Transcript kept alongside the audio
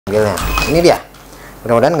mobilnya. Ini dia.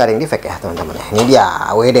 Mudah-mudahan nggak ada yang defect ya teman-teman ya. Ini dia,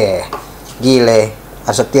 WD, gile.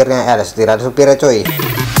 Ada setirnya, ada setir, ada supirnya coy.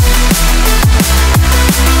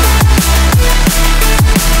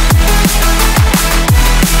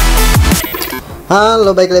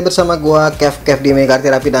 Halo, balik lagi bersama gua Kev di Minicar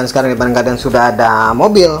Therapy, dan sekarang di depan kalian sudah ada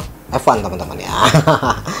mobil F1 teman-teman ya.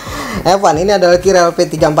 F1 ini adalah Tyrell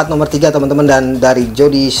P34 nomor 3 teman-teman, dan dari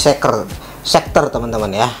Jody Scheckter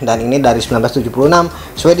teman-teman ya. Dan ini dari 1976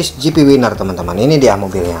 Swedish GP winner teman-teman. Ini dia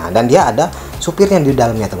mobilnya, dan dia ada supirnya di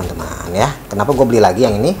dalamnya teman-teman ya. Kenapa gue beli lagi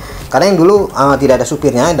yang ini? Karena yang dulu tidak ada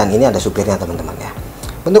supirnya, dan ini ada supirnya teman-teman ya.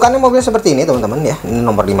 Bentukannya mobil seperti ini teman-teman ya. Ini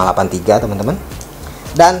nomor 583 teman-teman.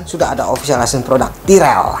 Dan sudah ada official license produk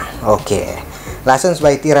Tyrell. Oke. License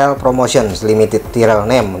by Tyrell Promotions Limited, Tyrell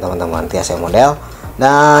name teman-teman, TSA model.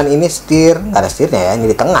 Dan ini setir, nggak ada setirnya ya,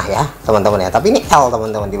 ini di tengah ya teman-teman ya. Tapi ini L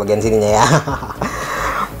teman-teman di bagian sininya ya.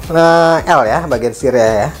 Nah, L ya bagian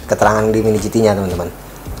setirnya ya, keterangan di mini GT-nya teman-teman.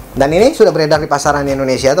 Dan ini sudah beredar di pasaran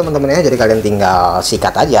Indonesia teman-teman ya. Jadi kalian tinggal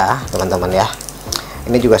sikat aja teman-teman ya.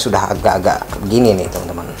 Ini juga sudah agak-agak begini nih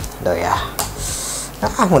teman-teman. Udah ya.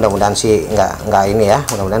 Nah, mudah-mudahan sih nggak ini ya,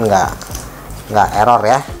 mudah-mudahan nggak error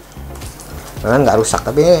ya, mudah-mudahan nggak rusak.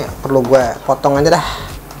 Tapi ini perlu gue potong aja dah.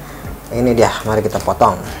 Ini dia, mari kita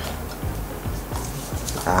potong.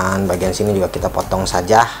 Dan bagian sini juga kita potong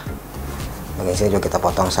saja. Bagian sini juga kita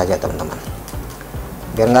potong saja teman-teman,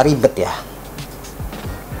 biar nggak ribet ya.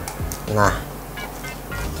 Nah,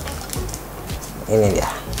 ini dia.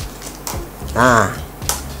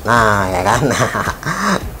 Nah ya kan.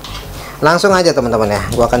 Langsung aja teman-teman ya,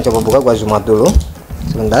 gua akan coba buka, gua zoom out dulu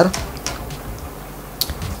sebentar.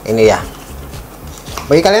 Ini ya,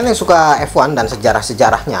 bagi kalian yang suka F1 dan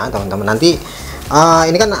sejarah-sejarahnya teman-teman, nanti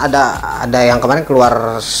ini kan ada yang kemarin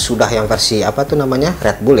keluar sudah yang versi apa tuh namanya,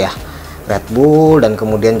 Red Bull ya, Red Bull, dan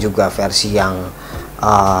kemudian juga versi yang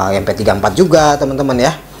P34 juga teman-teman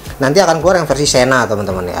ya. Nanti akan keluar yang versi Senna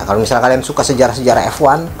teman-teman ya. Kalau misalnya kalian suka sejarah-sejarah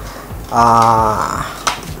F1,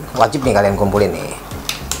 wajib nih kalian kumpulin nih.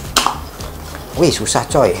 Wih, susah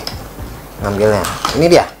coy ngambilnya. Ini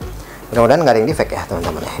dia, mudah-mudahan nggak ada yang defect ya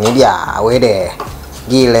teman-teman ya. Ini dia, WD,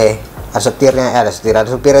 gile. Ada setirnya, ada setir, ada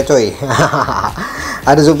supirnya coy.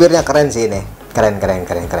 Ada supirnya, keren sih ini, keren.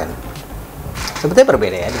 Sebetulnya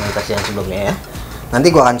berbeda ya dengan versi yang sebelumnya ya. Nanti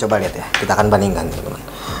gua akan coba lihat ya, kita akan bandingkan teman-teman.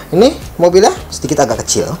 Ini mobilnya sedikit agak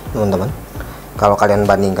kecil teman-teman, kalau kalian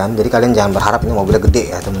bandingkan. Jadi kalian jangan berharap ini mobilnya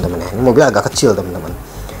gede ya teman-teman ya. Ini mobilnya agak kecil teman-teman.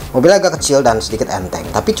 Mobilnya agak kecil dan sedikit enteng,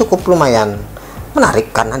 tapi cukup lumayan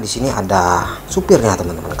menarik karena di sini ada supirnya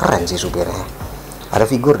teman-teman. Keren sih supirnya, ada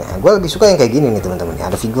figurnya. Gue lebih suka yang kayak gini nih teman-teman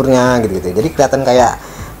ya, ada figurnya gitu. Jadi kelihatan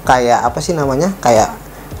kayak apa sih namanya,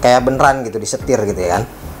 kayak beneran gitu, disetir gitu ya kan.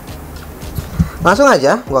 Langsung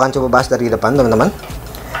aja gue akan coba bahas dari depan teman-teman.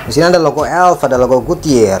 Di sini ada logo Elf, ada logo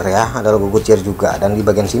Goodyear ya, ada logo Goodyear juga, dan di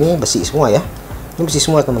bagian sini besi semua ya. Ini besi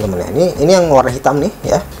semua teman-teman ya. Ini yang warna hitam nih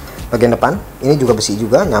ya. Bagian depan ini juga besi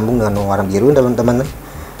juga, nyambung dengan warna biru teman-teman,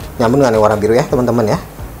 nyambung dengan warna biru ya teman-teman ya.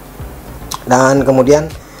 Dan kemudian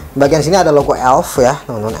bagian sini ada logo Elf ya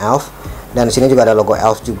teman-teman, Elf. Dan di sini juga ada logo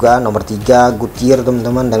Elf juga, nomor 3 Goodyear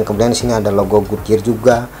teman-teman. Dan kemudian di sini ada logo Goodyear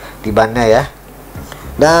juga di bannya ya.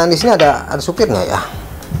 Dan di sini ada supirnya ya.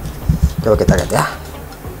 Coba kita lihat ya.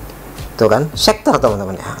 Tuh kan, Scheckter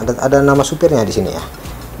teman-teman ya. Ada nama supirnya di sini ya.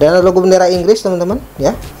 Dan ada logo bendera Inggris teman-teman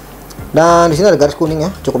ya. Dan di sini ada garis kuning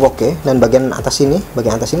ya, cukup oke. Dan bagian atas ini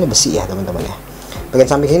besi ya teman-teman ya. Bagian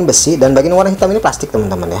samping sini besi, dan bagian warna hitam ini plastik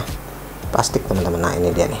teman-teman ya. Plastik teman-teman. Nah,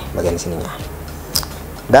 ini dia nih bagian sininya.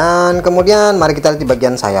 Dan kemudian mari kita lihat di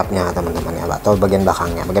bagian sayapnya teman-teman ya, atau bagian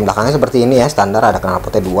belakangnya. Bagian belakangnya seperti ini ya, standar, ada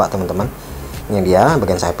knalpotnya 2 teman-teman. Ini dia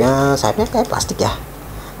bagian sayapnya kayak plastik ya.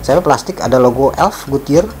 Sayapnya plastik, ada logo Elf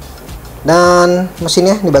Goodyear. Dan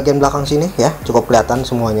mesinnya di bagian belakang sini ya, cukup kelihatan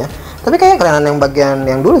semuanya. Tapi kayak kelihatan yang bagian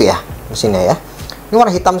yang dulu ya mesinnya ya. Ini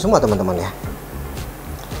warna hitam semua teman-teman ya.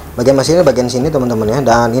 Bagian mesinnya bagian sini teman-teman ya.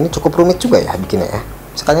 Dan ini cukup rumit juga ya bikinnya ya.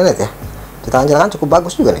 Sekalian lihat ya, kita jalan cukup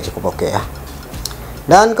bagus juga nih, cukup oke ya.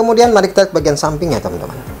 Dan kemudian mari kita lihat bagian sampingnya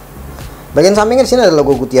teman-teman. Bagian sampingnya di sini ada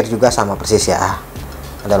logo Goodyear juga, sama persis ya.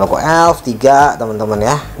 Ada logo Elf 3 teman-teman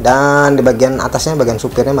ya. Dan di bagian atasnya, bagian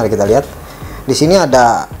supirnya, mari kita lihat. Di sini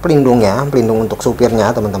ada pelindungnya, pelindung untuk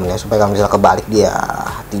supirnya teman-teman ya, supaya kalau misalnya kebalik dia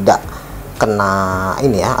tidak kena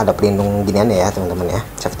ini ya, ada pelindung ginian ya teman-teman ya,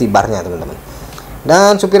 safety barnya teman-teman.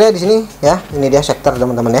 Dan supirnya di sini ya, ini dia Scheckter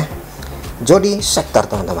teman-teman ya, Jody Scheckter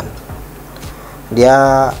teman-teman.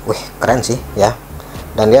 Dia, wih keren sih ya.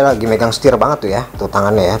 Dan dia lagi megang setir banget tuh ya, tuh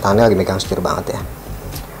tangannya lagi megang setir banget ya.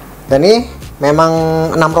 Dan ini memang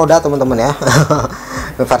 6 roda teman-teman ya.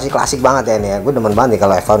 Versi klasik banget ya ini ya. Gue demen banget nih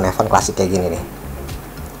kalau F1 klasik kayak gini nih.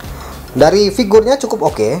 Dari figurnya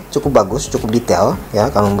cukup oke, cukup bagus, cukup detail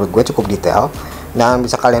ya. Kalau menurut gue cukup detail. Dan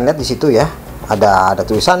bisa kalian lihat di situ ya, ada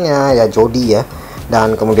tulisannya ya, Jody ya.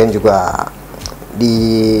 Dan kemudian juga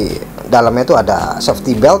di dalamnya itu ada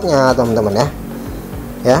safety beltnya teman-teman ya.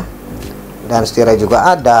 Ya. Dan setirnya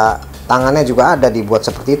juga ada, tangannya juga ada dibuat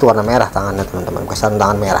seperti itu, warna merah tangannya teman-teman, kesan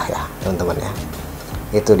tangan merah ya teman-teman ya.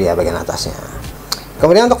 Itu dia bagian atasnya.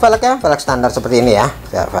 Kemudian untuk velgnya, velg standar seperti ini ya,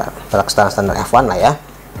 velg standar F1 lah ya.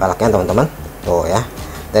 Velgnya teman-teman tuh ya,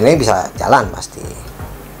 dan ini bisa jalan pasti.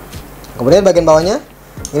 Kemudian bagian bawahnya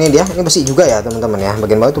ini dia, ini besi juga ya teman-teman ya,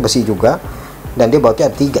 bagian bawah itu besi juga, dan dia bautnya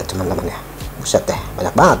ada 3 teman-teman ya. Buset deh,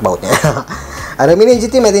 banyak banget bautnya. Ada mini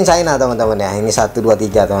GT made in China teman-teman ya, ini 1 2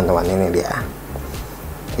 3 teman-teman, ini dia,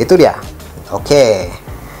 itu dia. Oke,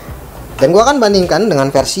 dan gua akan bandingkan dengan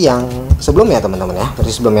versi yang sebelumnya teman-teman ya.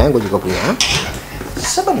 Versi sebelumnya gue juga punya,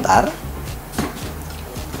 sebentar.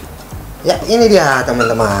 Ya, ini dia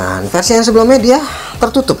teman-teman. Versi yang sebelumnya dia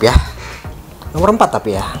tertutup ya. Nomor 4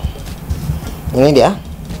 tapi ya. Ini dia,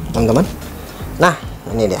 teman-teman. Nah,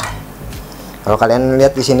 ini dia. Kalau kalian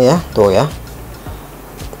lihat di sini ya, tuh ya.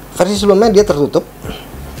 Versi sebelumnya dia tertutup.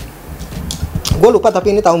 Gue lupa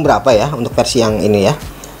tapi ini tahun berapa ya untuk versi yang ini ya.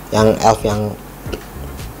 Yang Elf yang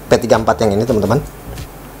P34 yang ini, teman-teman.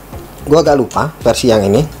 Gue agak lupa versi yang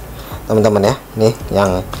ini, teman-teman ya. Nih,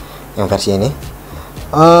 yang versi ini.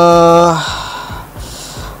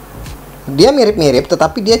 Dia mirip-mirip,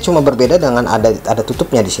 tetapi dia cuma berbeda dengan ada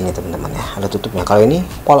tutupnya di sini teman-teman ya, ada tutupnya. Kalau ini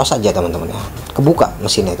polos saja teman-teman ya, kebuka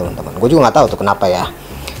mesinnya teman-teman. Gue juga nggak tahu tuh kenapa ya,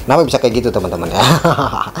 kenapa bisa kayak gitu teman-teman ya.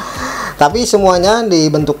 Tapi semuanya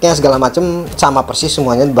di bentuknya segala macam sama persis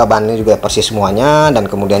semuanya, babannya juga persis semuanya,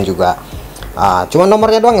 dan kemudian juga cuma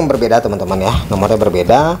nomornya doang yang berbeda teman-teman ya, nomornya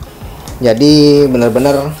berbeda. Jadi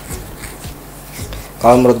bener-bener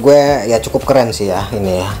kalau menurut gue ya cukup keren sih ya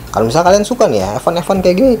ini ya. Kalau misalnya kalian suka nih ya F1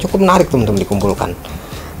 kayak gini, cukup menarik teman-teman dikumpulkan.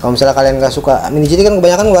 Kalau misalnya kalian nggak suka mini GT kan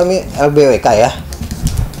kebanyakan gue LBWK ya.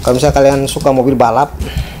 Kalau misalnya kalian suka mobil balap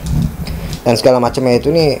dan segala macamnya itu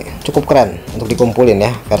nih cukup keren untuk dikumpulin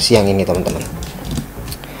ya versi yang ini teman-teman.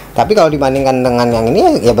 Tapi kalau dibandingkan dengan yang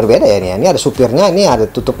ini ya berbeda ya nih. Ini ada supirnya, ini ada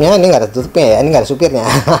tutupnya, ini nggak ada tutupnya ya, ini nggak ada supirnya.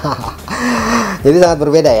 Jadi sangat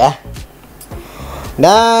berbeda ya.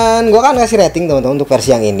 Dan gua kan kasih rating teman-teman untuk versi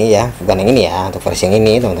yang ini ya, bukan yang ini ya, untuk versi yang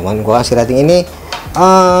ini teman-teman gua kasih rating ini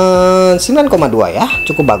 9,2 ya,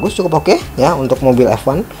 cukup bagus, cukup oke ya untuk mobil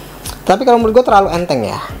F1. Tapi kalau menurut gua terlalu enteng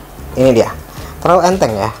ya, ini dia, terlalu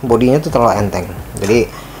enteng ya, bodinya tuh terlalu enteng. Jadi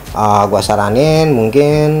gua saranin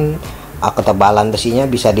mungkin ketebalan besinya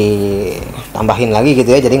bisa ditambahin lagi gitu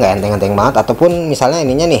ya, jadi nggak enteng-enteng banget. Ataupun misalnya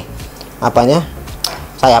ininya nih, apanya,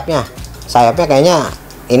 sayapnya kayaknya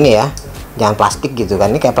ini ya, jangan plastik gitu kan,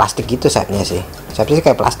 ini kayak plastik gitu sayapnya sih, sayapnya sih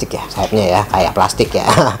kayak plastik ya, sayapnya ya kayak plastik ya.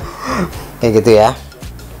 Kayak gitu ya.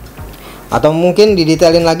 Atau mungkin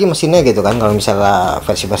didetailin lagi mesinnya gitu kan, kalau misalnya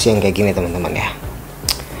versi-versi yang kayak gini teman-teman ya.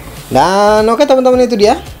 Dan oke teman-teman, itu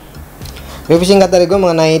dia review singkat dari gue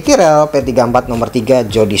mengenai Tyrell P34 nomor 3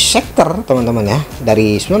 Jody Scheckter teman-teman ya,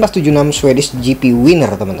 dari 1976 Swedish GP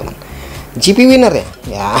winner teman-teman, GP winner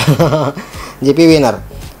ya. GP winner.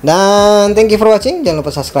 Dan thank you for watching, jangan lupa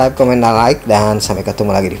subscribe, comment, dan like, dan sampai ketemu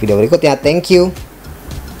lagi di video berikutnya. Thank you.